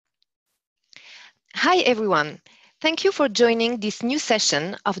Hi everyone. Thank you for joining this new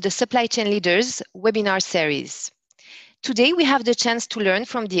session of the Supply Chain Leaders webinar series. Today we have the chance to learn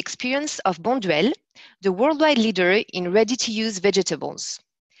from the experience of Bonduelle, the worldwide leader in ready-to-use vegetables.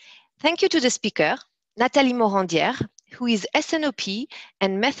 Thank you to the speaker, Nathalie Morandière, who is SNOP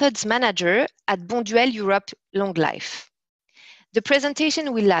and Methods Manager at Bonduelle European Long Life. The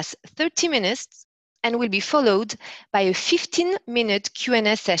presentation will last 30 minutes and will be followed by a 15-minute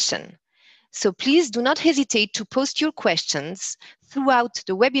Q&A session. So please do not hesitate to post your questions throughout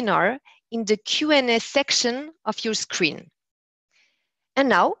the webinar in the Q&A section of your screen. And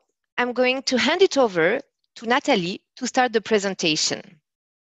now I'm going to hand it over to Nathalie to start the presentation.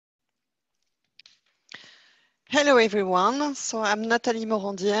 Hello everyone, so I'm Nathalie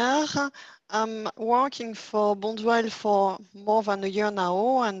Morandière. I'm working for Bonduelle for more than a year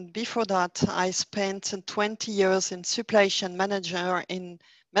now, and before that I spent 20 years in supply chain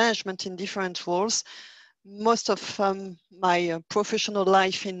management in different roles. Most of my professional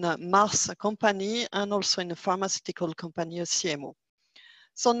life in a Mars company and also in a pharmaceutical company, a CMO.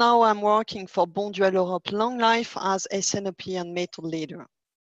 So now I'm working for Bonduelle European Long Life as SNOP and method leader.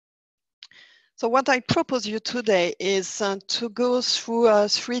 So what I propose you today is to go through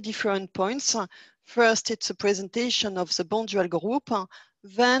 3 different points. First, it's a presentation of the Bonduelle Group,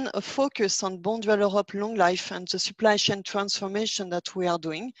 then a focus on Bonduelle European Long Life and the supply chain transformation that we are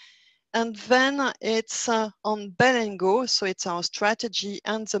doing. And then it's on Bell & Go, so it's our strategy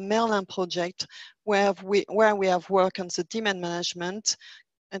and the Merlin project where we have worked on the demand management.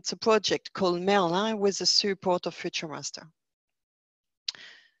 It's a project called Merlin with the support of Future Master.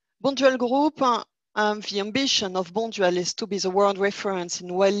 Bonduelle Group, the ambition of Bonduelle is to be the world reference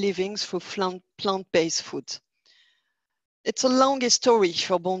in well living through plant-based food. It's a long story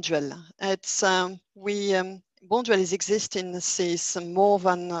for Bonduelle. Bonduelle is existing since more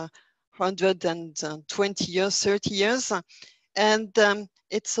than 120 years, 30 years, and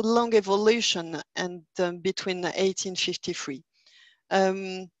it's a long evolution and between 1853.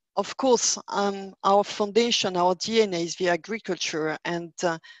 Of course, our foundation, our DNA is the agriculture, and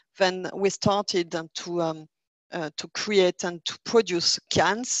then we started to create and to produce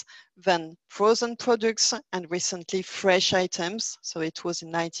cans, then frozen products, and recently fresh items. So it was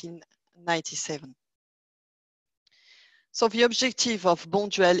in 1997. So the objective of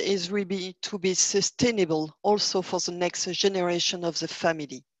Bonduelle is really to be sustainable also for the next generation of the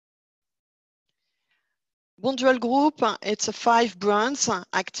family. Bonduelle Group, it's 5 brands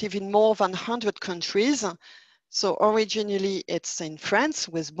active in more than 100 countries. So originally it's in France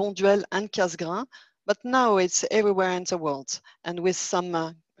with Bonduelle and Casgrain, but now it's everywhere in the world, and with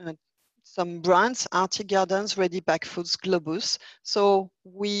some brands, Arctic Gardens, Ready Back Foods, Globus. So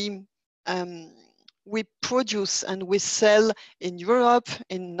we produce and we sell in Europe,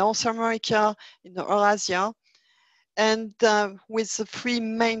 in North America, in Eurasia, and with the 3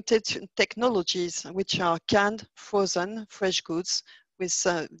 main technologies, which are canned, frozen, fresh goods, with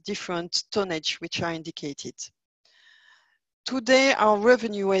different tonnage which are indicated. Today, our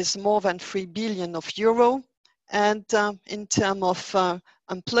revenue is more than 3 billion euro, and in terms of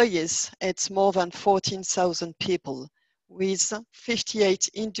employees, it's more than 14,000 people, with 58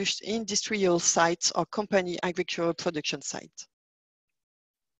 industrial sites or company agricultural production sites.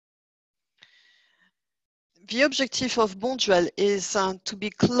 The objective of Bonduelle is to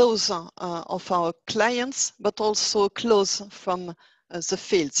be close of our clients, but also close from the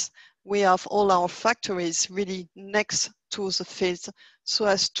fields. We have all our factories really next to the fields, so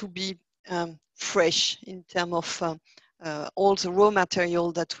as to be fresh in terms of all the raw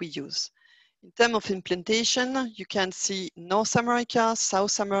material that we use. In terms of implantation, you can see North America,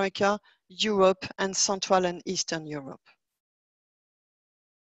 South America, Europe, and Central and Eastern Europe.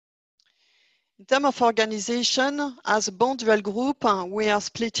 In terms of organization, as a Bonduelle Group, we are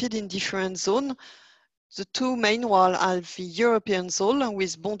split in different zones. The 2 main ones are the European zone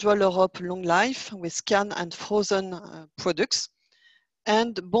with Bonduelle European Long Life with canned and frozen products,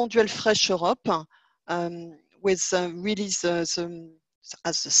 and Bonduelle Fresh Europe with really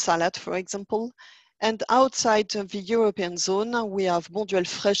as the salad, for example. And outside the European zone, we have Bonduelle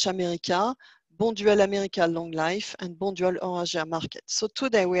Fresh America, Bonduelle America Long Life, and Bonduelle Eurasia Market. So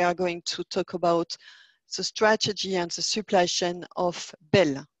today we are going to talk about the strategy and the supply chain of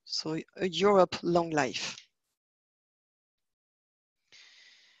Bell, so Europe Long Life.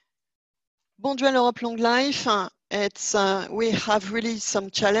 Bonduelle Europe Long Life, we have really some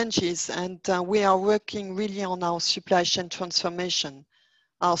challenges, and we are working really on our supply chain transformation.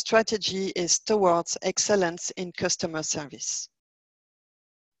 Our strategy is towards excellence in customer service.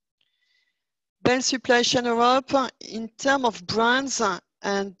 Bell Supply Chain Europe, in terms of brands,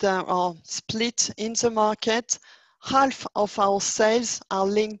 and are split in the market. Half of our sales are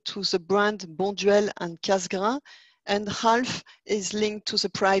linked to the brand Bonduelle and Casgrain, and half is linked to the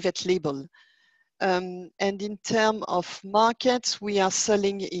private label. And in terms of markets, we are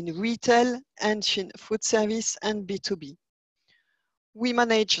selling in retail and in food service and B2B. We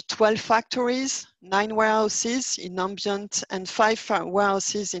manage 12 factories, 9 warehouses in ambient, and 5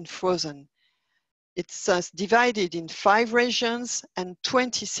 warehouses in frozen. It's divided in 5 regions and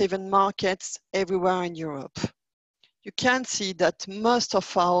 27 markets everywhere in Europe. You can see that most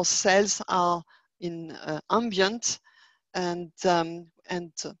of our sales are in ambient and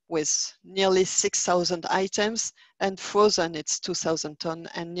with nearly 6,000 items, and frozen it's 2,000 tons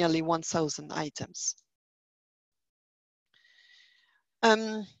and nearly 1,000 items.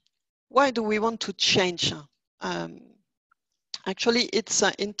 Why do we want to change? Actually, it's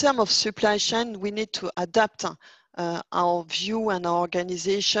in terms of supply chain, we need to adapt our view and our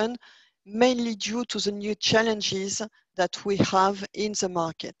organization, mainly due to the new challenges that we have in the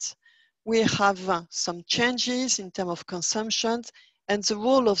market. We have some changes in terms of consumption, and the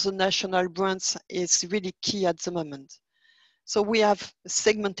role of the national brands is really key at the moment. So we have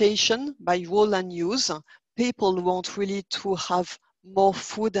segmentation by role and use. People want really to have more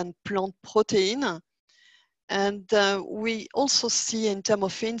food and plant protein. And we also see in terms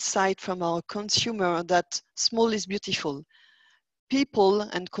of insight from our consumer that small is beautiful. People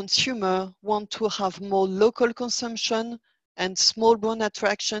and consumer want to have more local consumption and small brand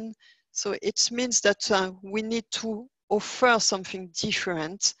attraction. So it means that we need to offer something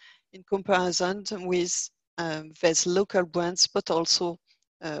different in comparison with these local brands, but also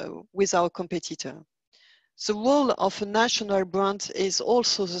with our competitor. The role of a national brand is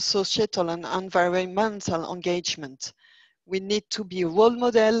also the societal and environmental engagement. We need to be a role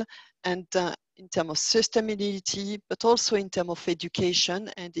model, and in terms of sustainability, but also in terms of education,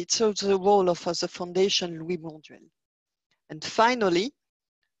 and it's also the role of the Foundation Louis Bonduelle. And finally,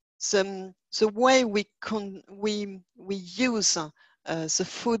 the way we use the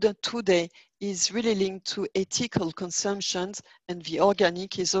food today is really linked to ethical consumption, and the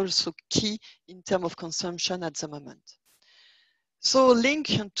organic is also key in terms of consumption at the moment. So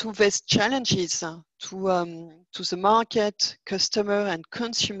linked to these challenges, to the market, customer and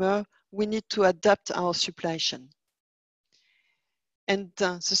consumer, we need to adapt our supply chain. And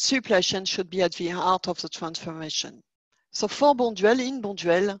the supply chain should be at the heart of the transformation. So for Bonduelle, in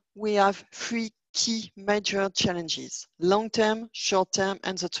Bonduelle, we have 3 key major challenges: long-term, short-term,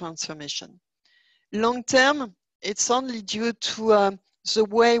 and the transformation. Long-term, it's only due to the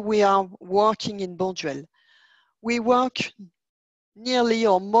way we are working in Bonduelle. We work nearly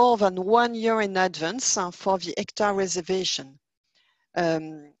or more than 1 year in advance for the hectare reservation.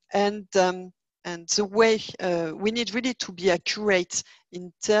 And the way we need really to be accurate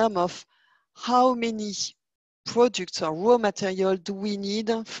in terms of how many products or raw material do we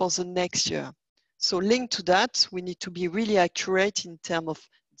need for the next year. So linked to that, we need to be really accurate in terms of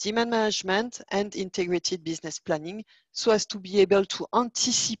demand management and integrated business planning, so as to be able to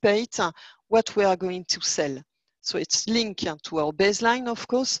anticipate what we are going to sell. So it's linked to our baseline, of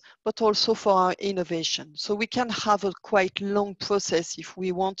course, but also for our innovation. So we can have a quite long process if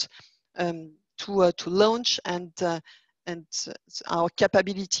we want to launch, and our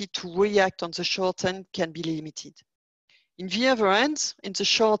capability to react on the short term can be limited. In the other hand, in the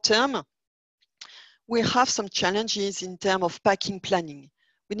short term, we have some challenges in terms of packing planning.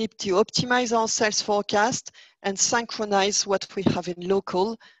 We need to optimize our sales forecast and synchronize what we have in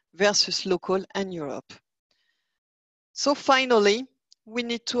local versus local and Europe. So finally, we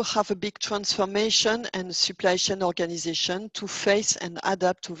need to have a big transformation and supply chain organization to face and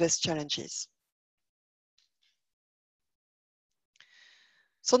adapt to these challenges.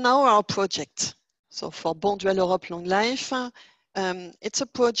 So now our project. So for Bonduelle European Long Life, it's a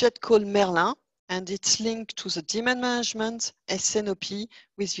project called Merlin, and it's linked to the demand management, S&OP,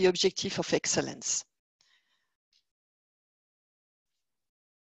 with the objective of excellence.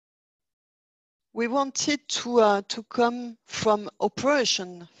 We wanted to come from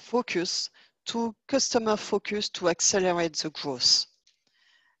operation focus to customer focus to accelerate the growth.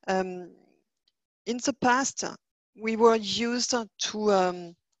 In the past, we were used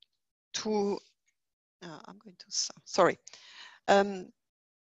to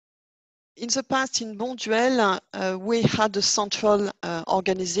in the past, in Bonduelle, we had a central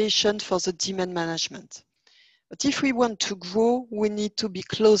organization for the demand management. But if we want to grow, we need to be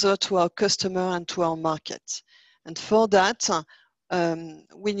closer to our customer and to our market. And for that,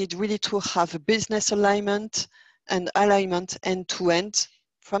 we need really to have a business alignment and alignment end-to-end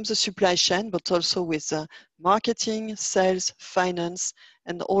from the supply chain, but also with marketing, sales, finance,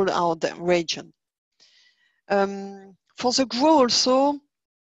 and all our region. For the growth also,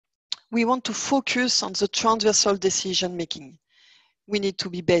 we want to focus on the transversal decision making. We need to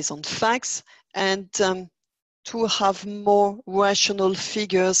be based on facts and to have more rational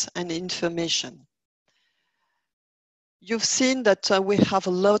figures and information. You've seen that we have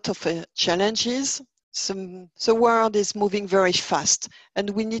a lot of challenges. The world is moving very fast and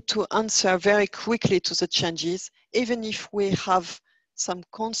we need to answer very quickly to the changes, even if we have some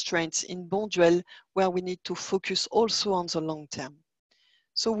constraints in Bonduelle where we need to focus also on the long term.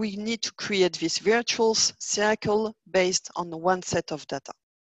 So we need to create this virtual circle based on one set of data.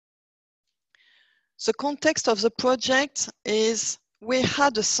 The context of the project is we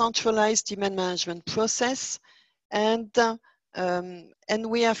had a centralized demand management process and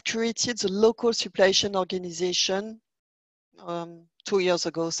we have created the local supply chain organization 2 years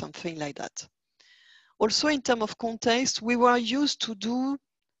ago, something like that. Also in terms of context, we were used to do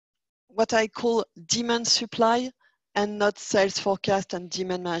what I call demand supply and not sales forecast and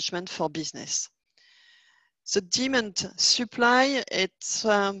demand management for business. The demand supply,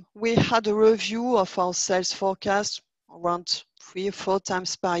 we had a review of our sales forecast around 3 or 4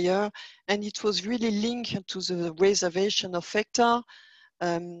 times per year, and it was really linked to the reservation of hectare,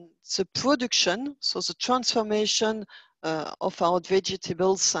 the production, so the transformation of our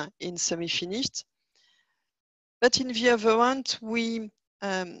vegetables in semi-finished. But in the other hand, we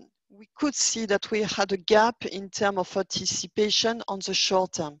could see that we had a gap in terms of anticipation on the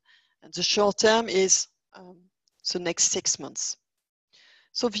short term. And the short term is the next 6 months.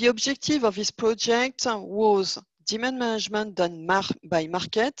 So the objective of this project was demand management done by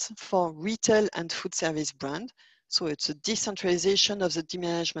market for retail and food service brand. So it's a decentralization of the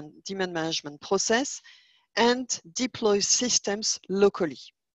demand management process and deploy systems locally.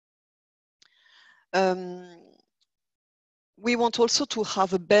 We want also to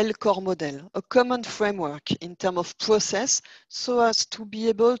have a Bell core model, a common framework in terms of process, so as to be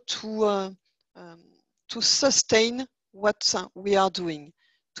able to sustain what we are doing,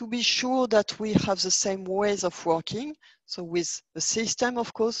 to be sure that we have the same ways of working, so with the system,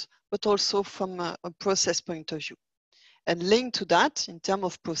 of course, but also from a process point of view. And linked to that, in terms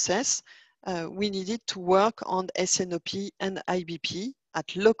of process, we needed to work on SNOP and IBP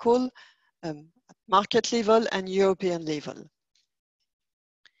at local, at market level and European level.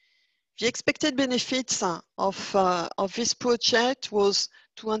 The expected benefits of this project was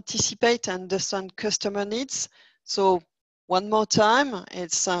to anticipate and understand customer needs. So one more time,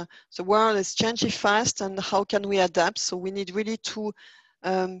 it's the world is changing fast, and how can we adapt? So we need really to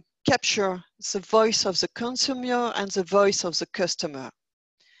capture the voice of the consumer and the voice of the customer.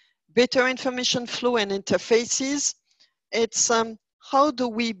 Better information flow and interfaces. It's how do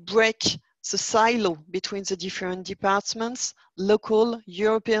we break the silo between the different departments, local,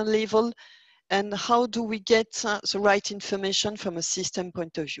 European level, and how do we get the right information from a system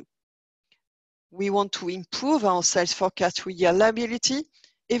point of view. We want to improve our sales forecast reliability,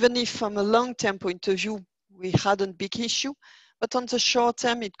 even if from a long-term point of view, we had a big issue, but on the short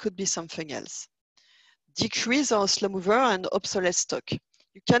term, it could be something else. Decrease our slow mover and obsolete stock.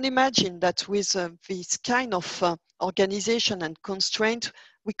 You can imagine that with this kind of organization and constraint,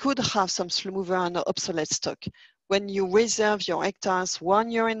 we could have some slow mover and obsolete stock. When you reserve your hectares 1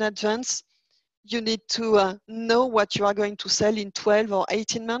 year in advance, you need to know what you are going to sell in 12 or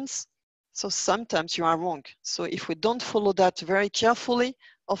 18 months. So sometimes you are wrong. So if we don't follow that very carefully,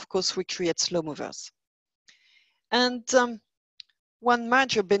 of course, we create slow movers. And one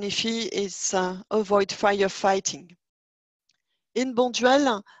major benefit is avoid firefighting. In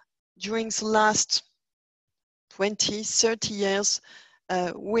Bonduelle, during the last 20, 30 years,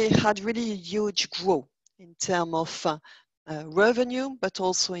 we had really huge growth in terms of revenue, but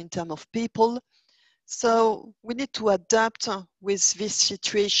also in terms of people. So we need to adapt with this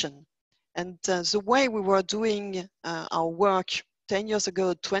situation. And the way we were doing our work 10 years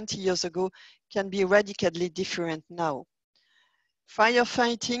ago, 20 years ago, can be radically different now.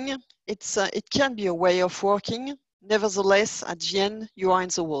 Firefighting, it can be a way of working. Nevertheless, at the end, you are in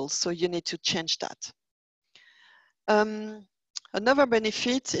the wall, so you need to change that. Another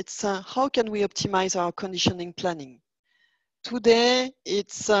benefit, it's how can we optimize our conditioning planning? Today,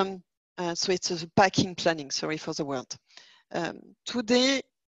 it's so it's a packing planning, sorry for the word. Today,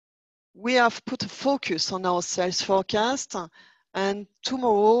 we have put a focus on our sales forecast, and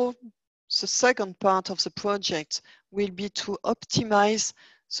tomorrow, the second part of the project will be to optimize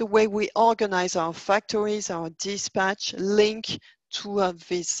the way we organize our factories, our dispatch, link to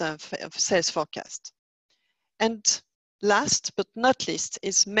this sales forecast. And last but not least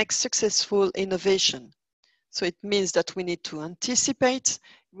is make successful innovation. So it means that we need to anticipate,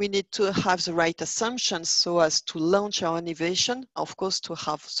 we need to have the right assumptions so as to launch our innovation, of course, to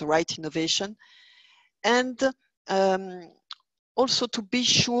have the right innovation, and also to be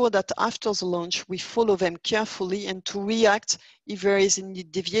sure that after the launch, we follow them carefully and to react if there is any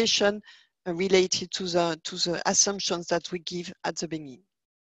deviation related to the assumptions that we give at the beginning.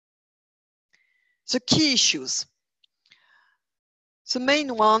 The key issues. The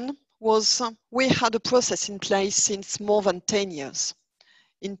main one was we had a process in place since more than 10 years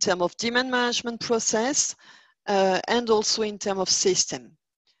in terms of demand management process and also in terms of system.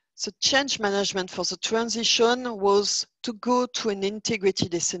 The change management for the transition was to go to an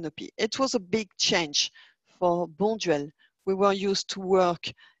integrated SNOP. It was a big change for Bonduelle. We were used to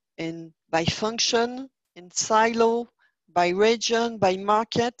work by function, in silo, by region, by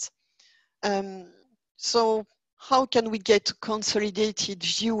market. So how can we get a consolidated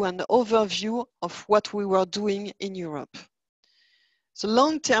view and overview of what we were doing in Europe? The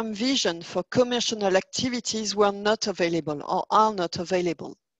long-term vision for commercial activities were not available or are not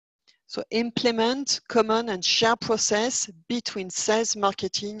available. So implement common and share process between sales,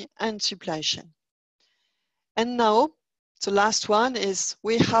 marketing, and supply chain. And now, the last one is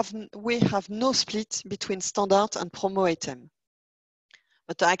we have no split between standard and promo item.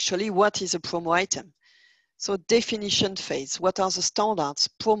 But actually, what is a promo item? So definition phase, what are the standards,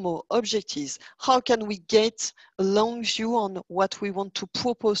 promo, objectives? How can we get a long view on what we want to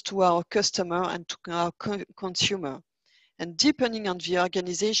propose to our customer and to our consumer? And depending on the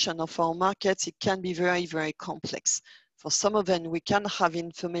organization of our markets, it can be very, very complex. For some of them, we can have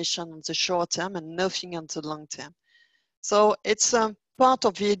information on the short term and nothing on the long term. So it's a part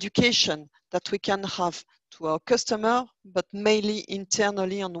of the education that we can have to our customer, but mainly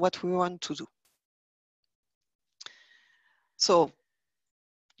internally on what we want to do. So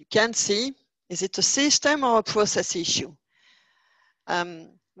you can see, is it a system or a process issue?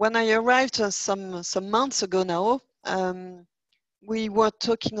 When I arrived some months ago now, we were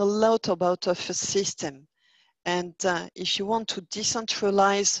talking a lot about a system. And if you want to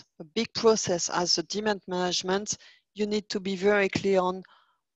decentralize a big process as a demand management, you need to be very clear on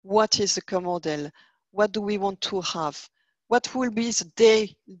what is the core model, what do we want to have, what will be the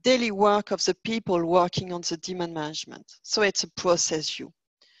daily work of the people working on the demand management. So it's a process view.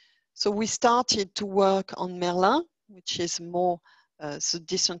 So we started to work on Merlin, which is more the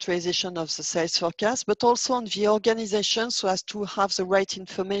decentralization of the sales forecast, but also on the organization so as to have the right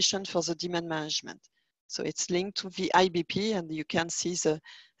information for the demand management. So it's linked to the IBP, and you can see the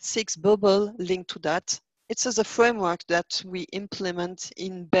 6 bubble linked to that. It's the framework that we implement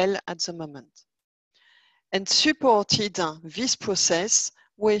in Bell at the moment. And supported this process,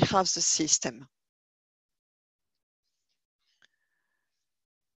 we have the system.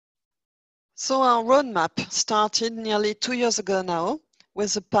 So our roadmap started nearly 2 years ago now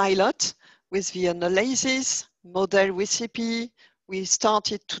with a pilot, with the analysis, model recipe. We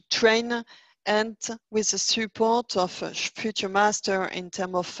started to train and with the support of future master in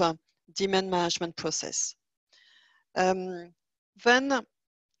terms of demand management process. Then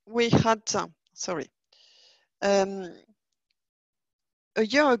we had, a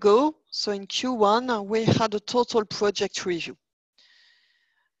year ago, so in Q1, we had a total project review.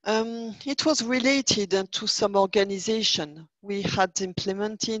 It was related to some organization. We had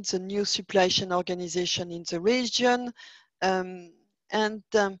implemented the new supply chain organization in the region, and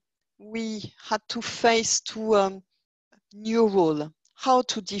we had to face to new role, how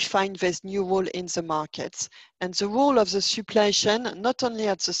to define this new role in the markets, and the role of the supply chain, not only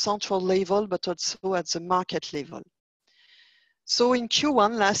at the central level, but also at the market level. So in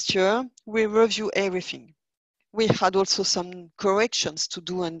Q1 last year, we reviewed everything. We had also some corrections to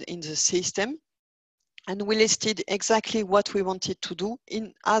do in the system, and we listed exactly what we wanted to do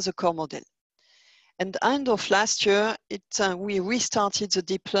as a core model. And end of last year, we restarted the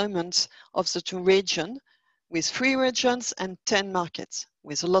deployment of the 2 regions with 3 regions and 10 markets,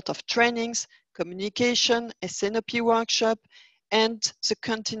 with a lot of trainings, communication, SNOP workshop, and the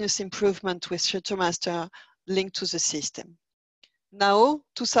continuous improvement with future master linked to the system. Now,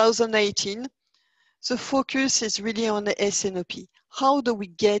 2018, the focus is really on the SNOP. How do we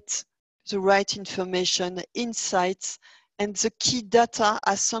get the right information, insights, and the key data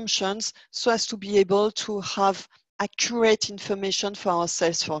assumptions so as to be able to have accurate information for our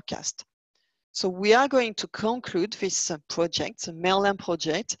sales forecast? So we are going to conclude this project, the Merlin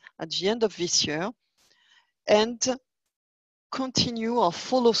project, at the end of this year, and continue or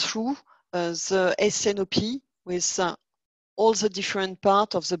follow through the SNOP with all the different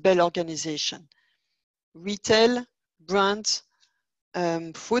parts of the Bell organization. Retail, brand,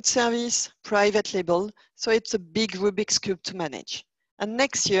 food service, private label. So it's a big Rubik's Cube to manage. And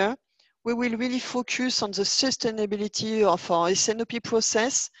next year, we will really focus on the sustainability of our SNOP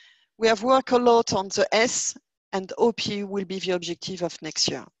process. We have worked a lot on the S, and OP will be the objective of next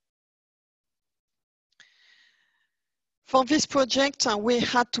year. For this project, we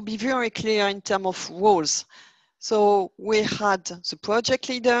had to be very clear in terms of roles. So we had the project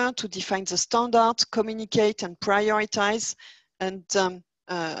leader to define the standard, communicate and prioritize, and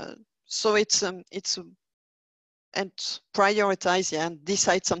so it's and prioritize, yeah, and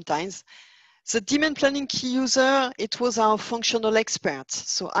decide sometimes. The demand planning key user, it was our functional experts.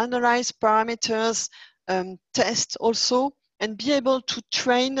 So analyze parameters, test also, and be able to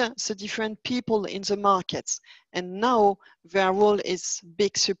train the different people in the markets. And now their role is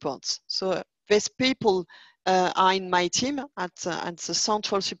big support. So these people are in my team at the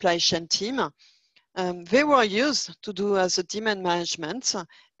central supply chain team. They were used to do the demand management,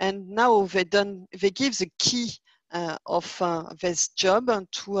 and now they give the key of this job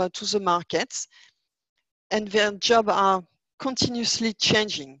to the markets, and their job are continuously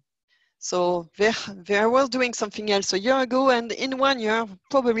changing. So they were doing something else a year ago, and in 1 year,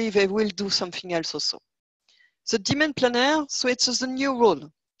 probably they will do something else also. The demand planner, so it's the new role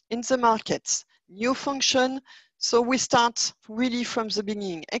in the markets, new function. So we start really from the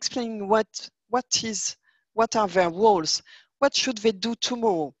beginning, explaining what are their roles, what should they do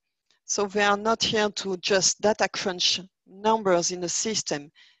tomorrow. So they are not here to just data crunch numbers in the system.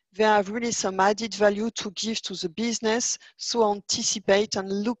 They have really some added value to give to the business, so anticipate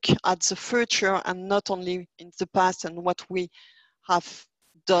and look at the future and not only in the past and what we have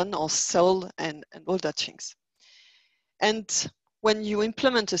done or sold and all that things. And when you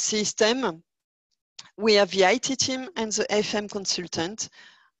implement a system, we have the IT team and the FM consultant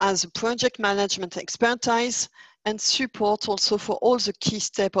as a project management expertise and support also for all the key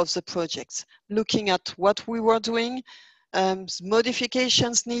steps of the projects, looking at what we were doing,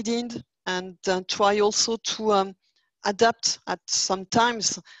 modifications needed, and try also to adapt at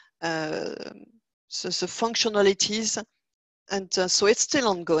sometimes the functionalities. And so it's still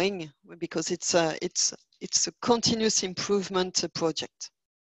ongoing because it's a continuous improvement project.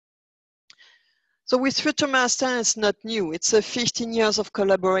 So with Futuremaster, it's not new. It's 15 years of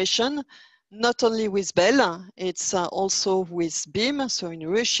collaboration, not only with Bell, it's also with BIM, so in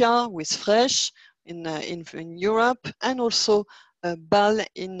Russia, with Fresh in Europe, and also BAL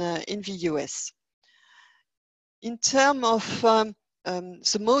in the US. In terms of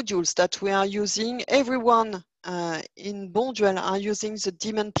the modules that we are using, everyone in Bonduelle are using the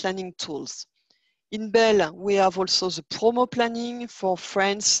demand planning tools. In Bell, we have also the promo planning for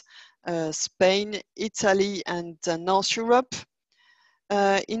France, Spain, Italy, and North Europe.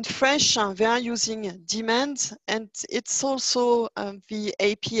 In Fresh, they are using demand, and it's also the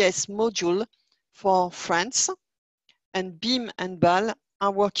APS module for France. And BIM and BAL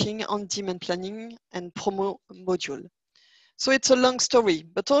are working on demand planning and promo module. So it's a long story,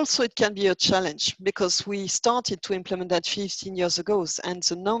 but also it can be a challenge because we started to implement that 15 years ago, and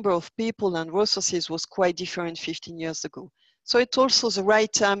the number of people and resources was quite different 15 years ago. So it's also the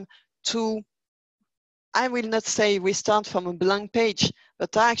right time to, I will not say we start from a blank page,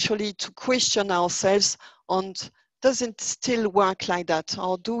 but actually to question ourselves on, does it still work like that?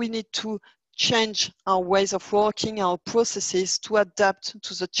 Or do we need to change our ways of working, our processes to adapt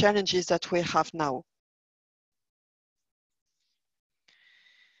to the challenges that we have now?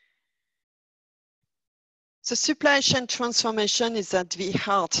 The supply chain transformation is at the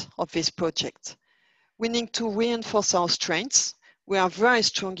heart of this project. We need to reinforce our strengths. We are very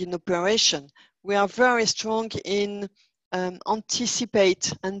strong in operation. We are very strong in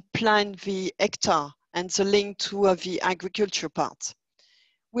anticipate and plan the hectare and the link to the agriculture part.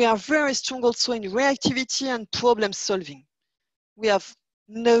 We are very strong also in reactivity and problem solving. We have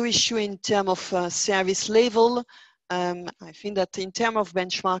no issue in terms of service level. I think that in terms of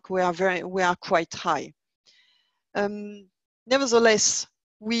benchmark, we are quite high. Nevertheless,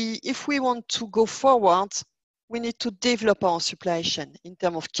 if we want to go forward, we need to develop our supply chain in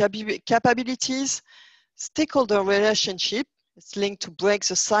terms of capabilities, stakeholder relationship, it's linked to break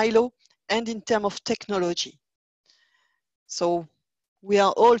the silo, and in terms of technology. So we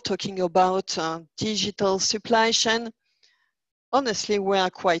are all talking about digital supply chain. Honestly, we are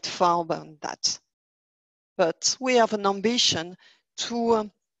quite far from that. But we have an ambition to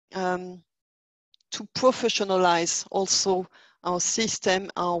professionalize also our system,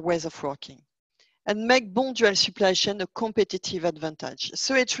 our ways of working, and make Bonduelle supply chain a competitive advantage.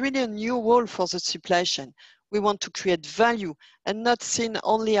 So it's really a new role for the supply chain. We want to create value and not seen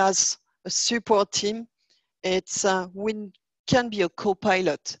only as a support team. It's we can be a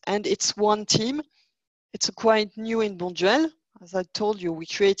co-pilot, and it's one team. It's quite new in Bonduelle. As I told you, we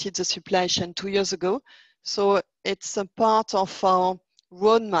created the supply chain 2 years ago. So it's a part of our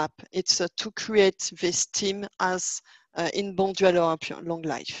roadmap. It's to create this team as in Bonduelle European Long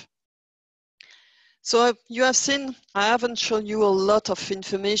Life. So you have seen, I haven't shown you a lot of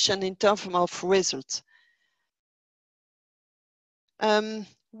information in terms of results.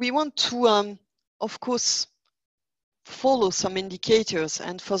 We want to, of course, follow some indicators,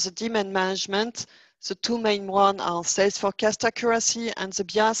 and for the demand management, the two main ones are sales forecast accuracy and the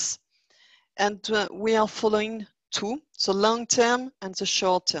bias, and we are following two, the long term and the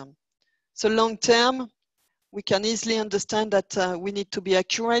short term. The long term, we can easily understand that we need to be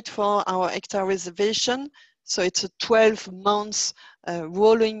accurate for our hectare reservation, so it's a 12 months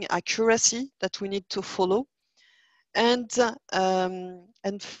rolling accuracy that we need to follow. And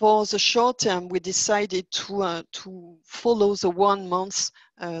for the short term, we decided to follow the 1 month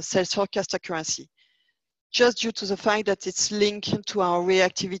sales forecast accuracy, just due to the fact that it's linked to our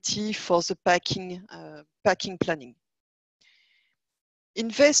reactivity for the packing planning. In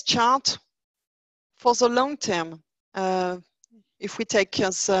this chart, for the long term, if we take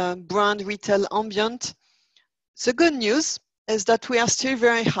as brand retail ambient, the good news is that we are still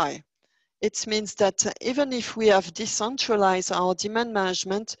very high. It means that even if we have decentralized our demand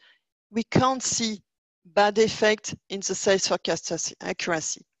management, we can't see bad effect in the sales forecast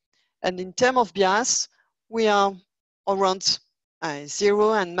accuracy. And in terms of bias, we are around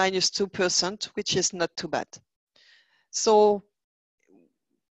 0 and -2%, which is not too bad. So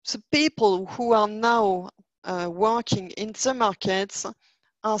the people who are now working in the markets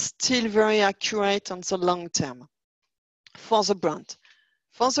are still very accurate on the long term for the brand.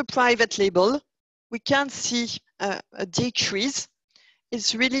 For the private label, we can see a decrease.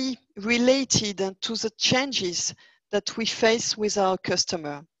 It's really related to the changes that we face with our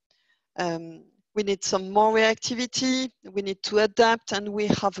customer. We need some more reactivity, we need to adapt, and we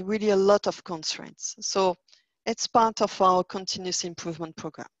have really a lot of constraints. So it's part of our continuous improvement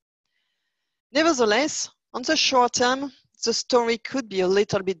program. Nevertheless, on the short term, the story could be a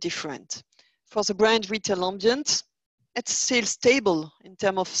little bit different. For the brand retail ambient, it's still stable in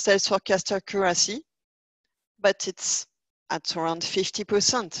terms of sales forecast accuracy, but it's at around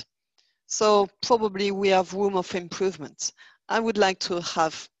 50%. So probably we have room of improvement. I would like to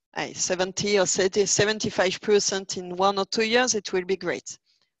have 70 or 75% in 1 or 2 years. It will be great,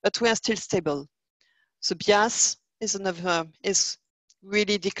 but we are still stable. The bias is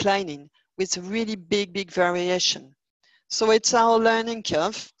really declining with really big variation. So it's our learning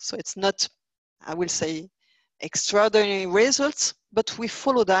curve. So it's not, I will say, extraordinary results, but we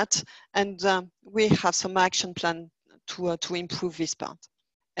follow that, and we have some action plan to improve this part.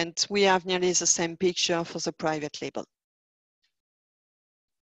 And we have nearly the same picture for the private label.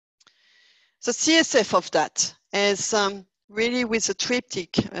 The CSF of that is really with the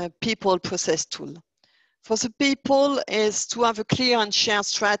triptych people process tool. For the people is to have a clear and shared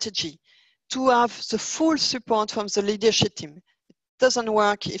strategy, to have the full support from the leadership team. It doesn't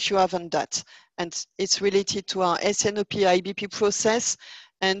work if you haven't that. And it's related to our SNOP IBP process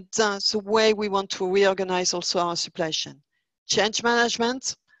and the way we want to reorganize also our supply chain. Change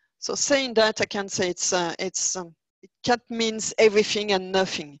management. So saying that, I can say it can't mean everything and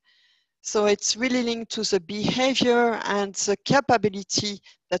nothing. So it's really linked to the behavior and the capability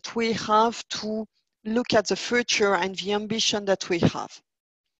that we have to look at the future and the ambition that we have.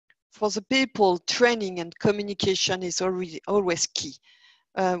 For the people, training and communication is always key.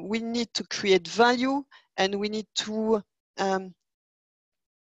 We need to create value, and we need to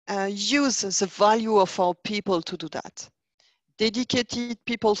use the value of our people to do that. Dedicated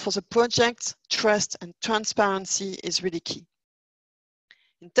people for the project, trust and transparency is really key.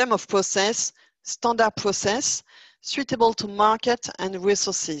 In terms of process, standard process, suitable to market and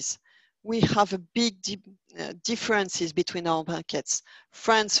resources. We have a big differences between our markets.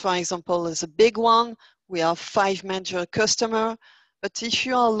 France, for example, is a big one. We have 5 major customers. But if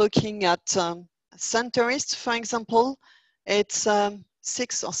you are looking at Centerist, for example, it's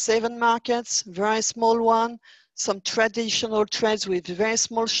 6 or 7 markets, very small one, some traditional trades with very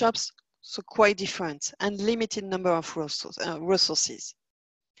small shops, so quite different, and limited number of resources.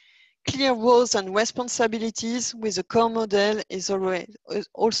 Clear roles and responsibilities with a core model is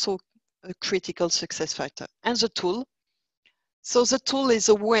also a critical success factor. And the tool. So the tool is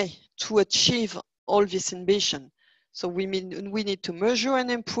a way to achieve all this ambition. So we need to measure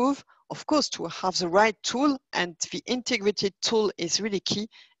and improve, of course, to have the right tool, and the integrated tool is really key,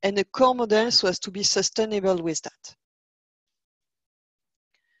 and a core model so as to be sustainable with that.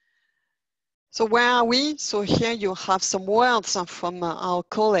 So where are we? So here you have some words from our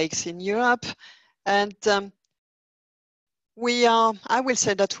colleagues in Europe. And I will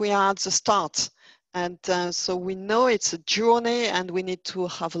say that we are at the start. And so we know it's a journey and we need to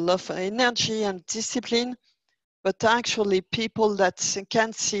have a lot of energy and discipline. But actually people that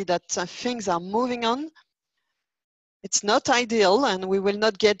can see that things are moving on. It's not ideal and we will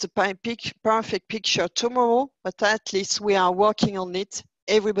not get the perfect picture tomorrow, but at least we are working on it,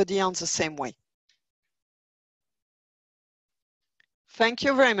 everybody on the same way. Thank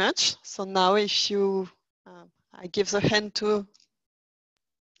you very much. So now if you, I give the hand to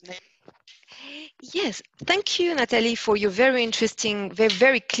Yes, thank you, Natalie, for your very interesting,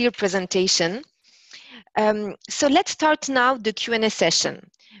 very clear presentation. So let's start now the Q&A session.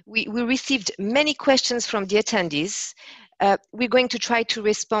 We received many questions from the attendees. We're going to try to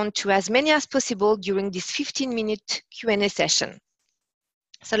respond to as many as possible during this 15-minute Q&A session.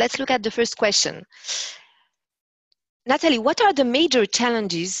 So let's look at the first question. Natalie, what are the major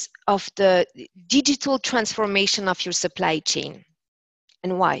challenges of the digital transformation of your supply chain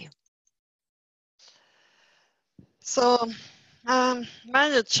and why? So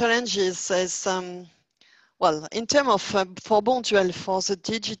major challenges is, well, in terms of for Bonduelle, for the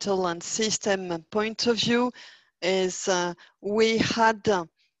digital and system point of view, is we had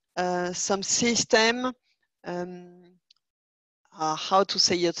some system, how to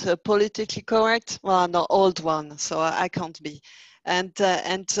say it, politically correct? Well, no, old one, so I can't be. And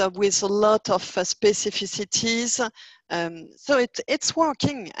with a lot of specificities. So it's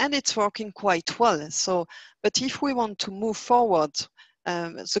working and it's working quite well. So, but if we want to move forward,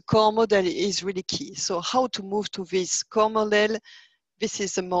 the core model is really key. So how to move to this core model, this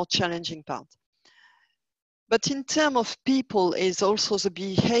is the more challenging part. But in terms of people is also the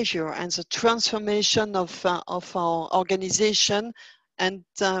behavior and the transformation of our organization and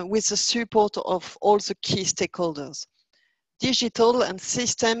with the support of all the key stakeholders. Digital and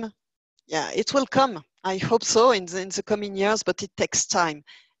system, yeah, it will come. I hope so in the coming years, but it takes time.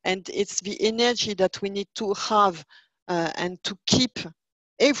 And it's the energy that we need to have and to keep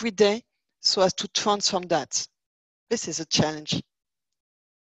every day so as to transform that. This is a challenge.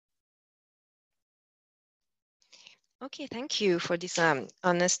 Okay, thank you for this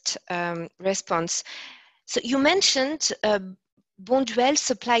honest response. So you mentioned Bonduelle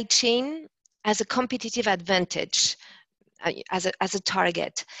supply chain as a competitive advantage, as a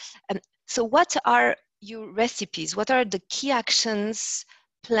target. So what are your recipes? What are the key actions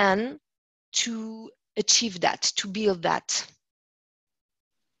plan to achieve that, to build that?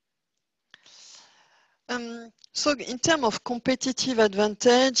 So in terms of competitive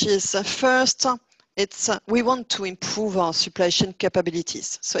advantage is first, we want to improve our supply chain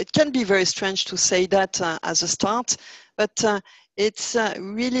capabilities. So it can be very strange to say that as a start, but it's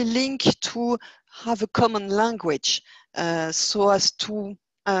really linked to have a common language so as to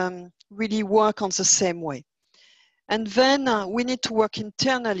really work on the same way. And then we need to work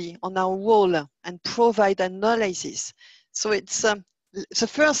internally on our role and provide analysis. So it's the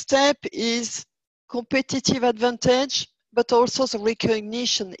first step is competitive advantage, but also the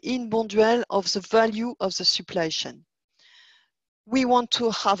recognition in Bonduelle of the value of the supply chain. We want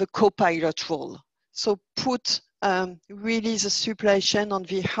to have a co-pilot role. So put really the supply chain on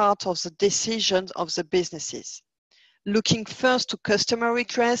the heart of the decisions of the businesses. Looking first to customer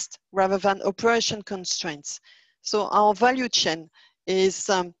requests rather than operation constraints. So our value chain is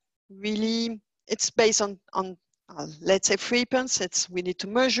really, it's based on let's say 3 points. We need to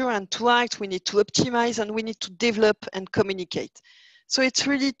measure and to act, we need to optimize, and we need to develop and communicate. So it's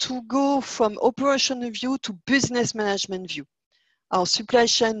really to go from operational view to business management view. Our supply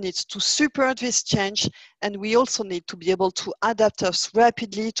chain needs to support this change, and we also need to be able to adapt us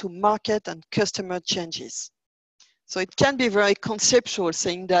rapidly to market and customer changes. So it can be very conceptual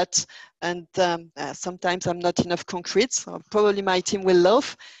saying that, and sometimes I'm not enough concrete, so probably my team will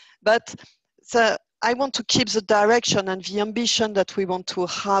laugh, but I want to keep the direction and the ambition that we want to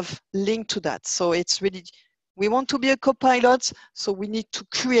have linked to that. So it's really, we want to be a co-pilot, so we need to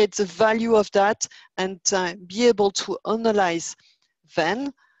create the value of that and be able to analyze.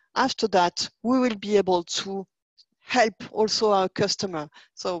 Then, after that, we will be able to help also our customer.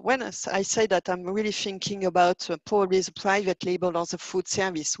 So when I say that, I'm really thinking about probably the private label or the food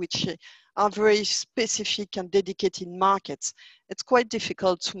service, which are very specific and dedicated markets. It's quite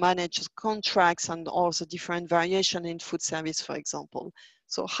difficult to manage contracts and all the different variation in food service, for example.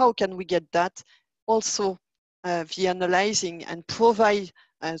 So how can we get that? Also, the analyzing and provide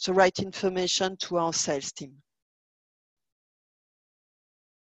the right information to our sales team.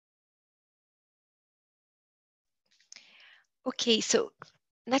 Okay, so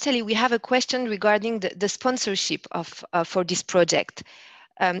Natalie, we have a question regarding the sponsorship of for this project.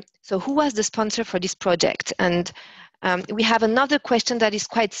 So who was the sponsor for this project? And we have another question that is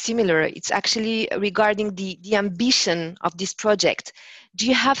quite similar. It's actually regarding the ambition of this project. Do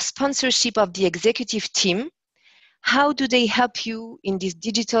you have sponsorship of the executive team? How do they help you in this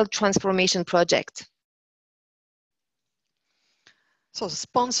digital transformation project? So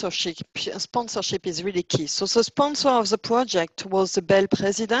sponsorship is really key. So the sponsor of the project was the Bell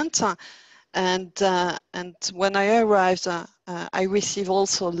president. And when I arrived, I received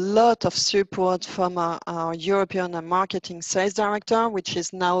also a lot of support from our European marketing sales director, which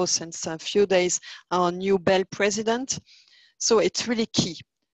is now since a few days our new Bell president. So it's really key.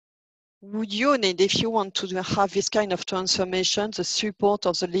 You need, if you want to have this kind of transformation, the support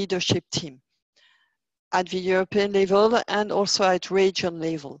of the leadership team at the European level and also at region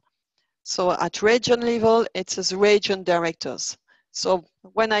level. So at region level, it's the region directors. So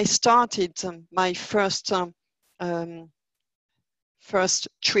when I started my first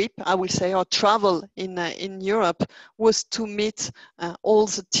trip, I will say, or travel in Europe, was to meet all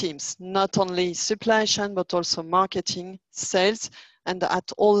the teams, not only supply chain, but also marketing, sales, and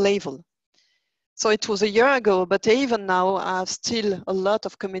at all levels. So it was a year ago, but even now I have still a lot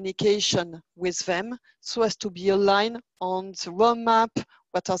of communication with them so as to be aligned on the roadmap,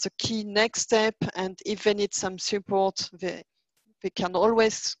 what are the key next steps, and if they need some support, they can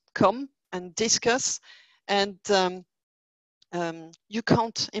always come and discuss. And you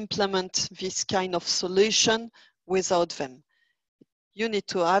can't implement this kind of solution without them. You need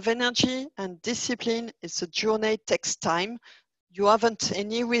to have energy and discipline. It's a journey, it takes time. You haven't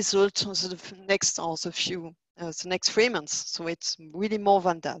any result the next or the next 3 months. So it's really more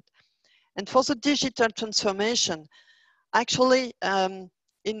than that. And for the digital transformation, actually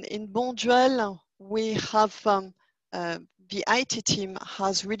in Bonduelle, we have the IT team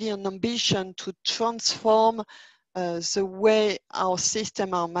has really an ambition to transform the way our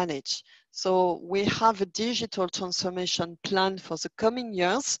systems are managed. So we have a digital transformation plan for the coming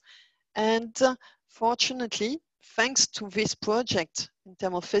years. And fortunately, thanks to this project in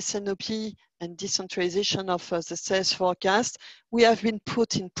terms of SNOP and decentralization of the sales forecast, we have been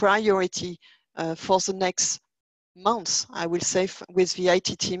put in priority for the next months, I will say, with the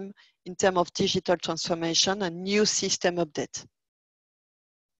IT team in terms of digital transformation and new system update.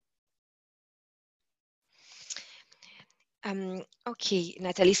 Okay,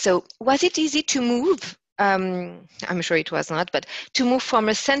 Natalie, so was it easy to move? I'm sure it was not, but to move from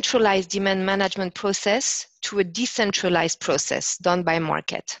a centralized demand management process to a decentralized process done by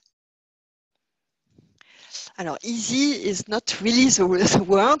market? Alors, easy is not really the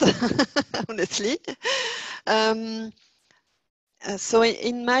word, honestly. So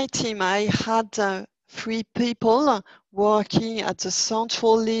in my team, I had 3 people working at the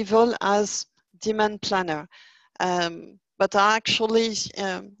central level as demand planner. But actually,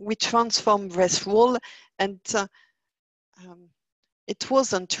 we transformed this role, and it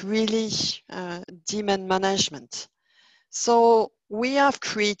wasn't really demand management. So we have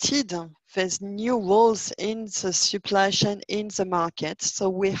created these new roles in the supply chain, in the market. So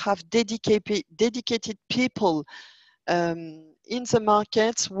we have dedicated people in the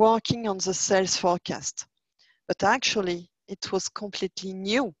markets working on the sales forecast. But actually, it was completely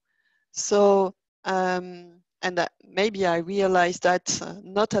new. So, and maybe I realized that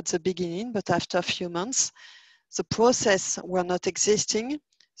not at the beginning, but after a few months, the process were not existing.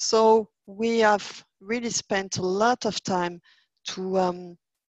 So we have really spent a lot of time to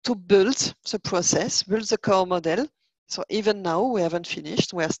build the process, build the core model. So even now, we haven't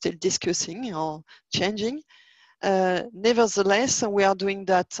finished. We are still discussing or changing. Nevertheless, we are doing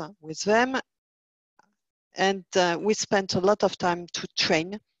that with them. And we spent a lot of time to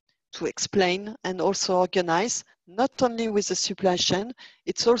train, to explain, and also organize, not only with the supply chain,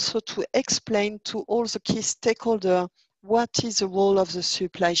 it's also to explain to all the key stakeholders what is the role of the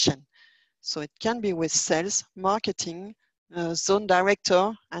supply chain. So it can be with sales, marketing, zone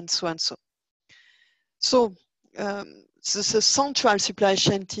director, and so and so. So the central supply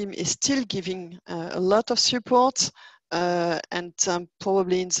chain team is still giving a lot of support, and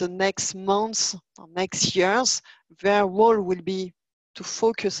probably in the next months or next years, their role will be to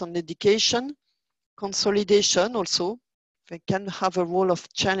focus on education, consolidation also. They can have a role of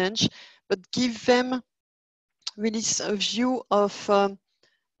challenge, but give them really a view of,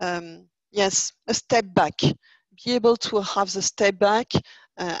 yes, a step back. Be able to have the step back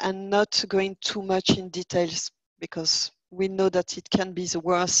and not going too much in details, because we know that it can be the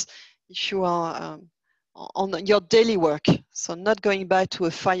worst if you are on your daily work. So not going back to a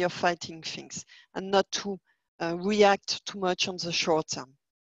firefighting things and not to react too much on the short term.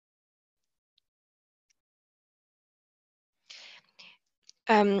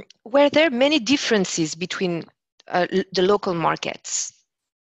 were there many differences between the local markets?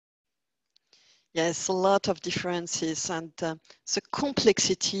 Yes, a lot of differences, and the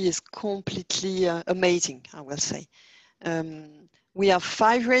complexity is completely amazing, I will say. We have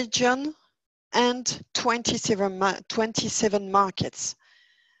 5 regions and 27 markets.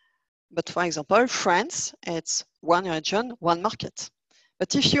 But for example, France, it's 1 region, 1 market.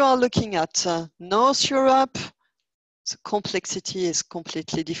 But if you are looking at North Europe, the complexity is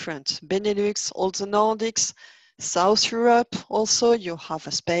completely different. Benelux, all the Nordics, South Europe, also you have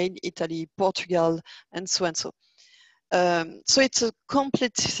Spain, Italy, Portugal, and so and so. So it's a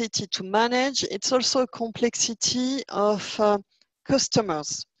complexity to manage. It's also a complexity of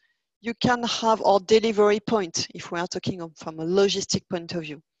customers. You can have our delivery point, if we are talking from a logistic point of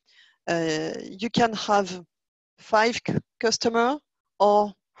view. You can have 5 customers or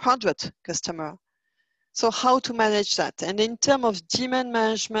 100 customers. So how to manage that? And in terms of demand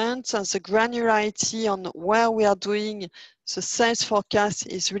management and the granularity on where we are doing the sales forecast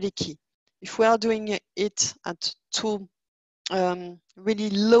is really key. If we are doing it at too really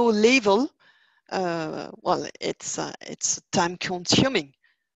low level, well, it's time consuming.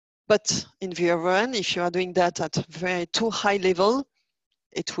 But in the other end, if you are doing that at very too high level,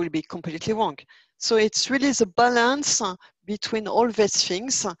 it will be completely wrong. So it's really the balance between all these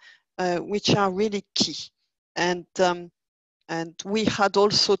things which are really key. And we had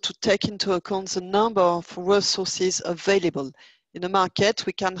also to take into account the number of resources available. In a market,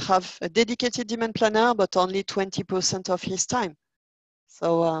 we can have a dedicated demand planner, but only 20% of his time.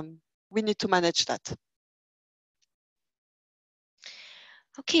 So we need to manage that.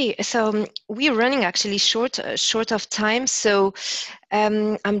 Okay, so we're running actually short of time. So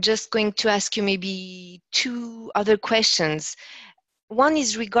I'm just going to ask you maybe 2 other questions. One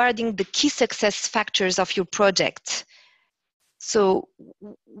is regarding the key success factors of your project. So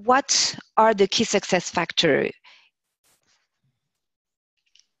what are the key success factors?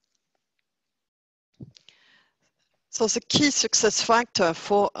 So the key success factor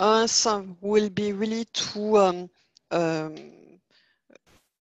for us will be really to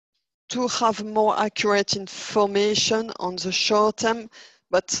have more accurate information on the short term,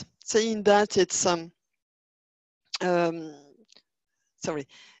 but saying that it's sorry.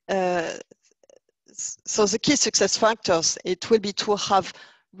 So the key success factors, it will be to have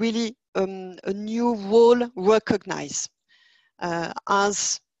really a new role recognized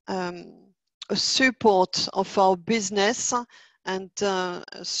as a support of our business and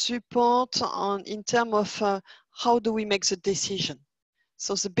support in terms of how do we make the decision.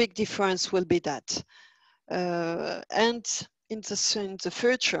 So the big difference will be that. And in the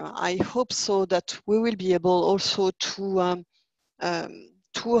future, I hope so that we will be able also to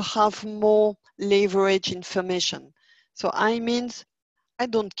have more leverage information. So I mean, I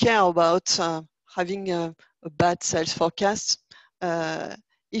don't care about having a bad sales forecast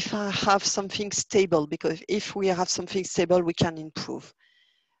if I have something stable, because if we have something stable, we can improve.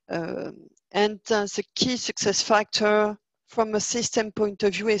 And the key success factor from a system point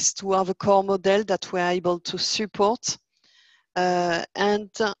of view is to have a core model that we are able to support and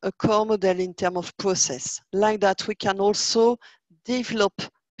a core model in terms of process. Like that, we can also develop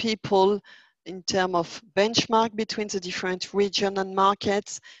people in terms of benchmark between the different regions and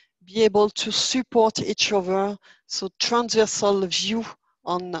markets, be able to support each other, so transversal view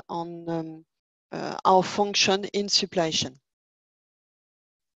on our function in supply chain.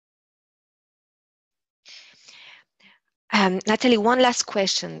 Natalie, one last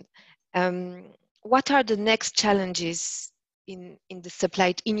question. What are the next challenges in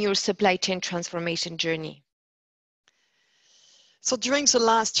your supply chain transformation journey? So during the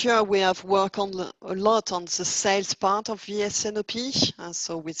last year, we have worked a lot on the sales part of the S&OP,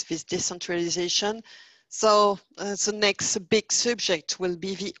 so with this decentralization. So the next big subject will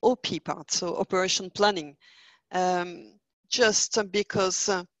be the OP part, so operation planning. Just because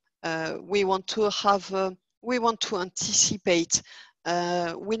we want to anticipate.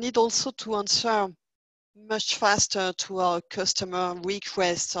 We need also to answer much faster to our customer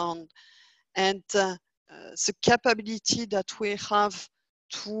requests and the capability that we have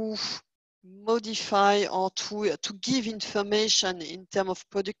to modify or to give information in terms of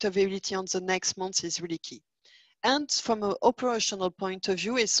product availability on the next month is really key. And from an operational point of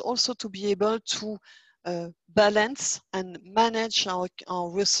view, it's also to be able to balance and manage our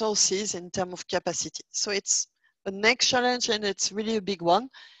resources in terms of capacity. So it's a next challenge, and it's really a big one.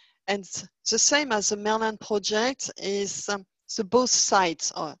 And the same as the Merlin project is the both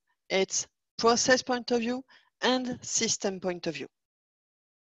sides. It's process point of view and system point of view.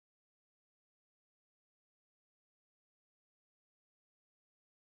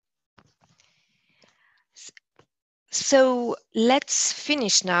 So let's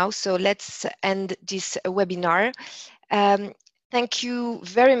finish now. So let's end this webinar. Thank you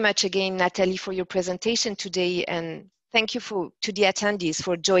very much again, Natalie, for your presentation today, and thank you to the attendees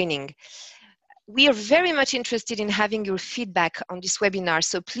for joining. We are very much interested in having your feedback on this webinar,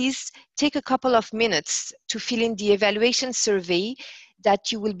 so please take a couple of minutes to fill in the evaluation survey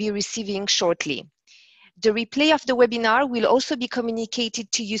that you will be receiving shortly. The replay of the webinar will also be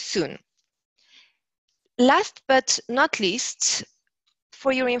communicated to you soon. Last but not least,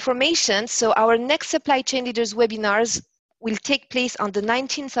 for your information, so our next Supply Chain Leaders webinars will take place on the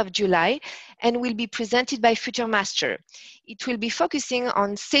 19th of July and will be presented by Future Master. It will be focusing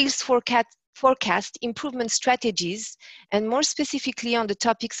on sales forecast improvement strategies, and more specifically on the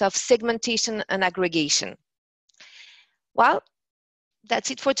topics of segmentation and aggregation. Well,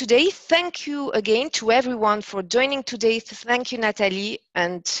 that's it for today. Thank you again to everyone for joining today. Thank you, Natalie,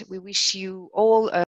 and we wish you all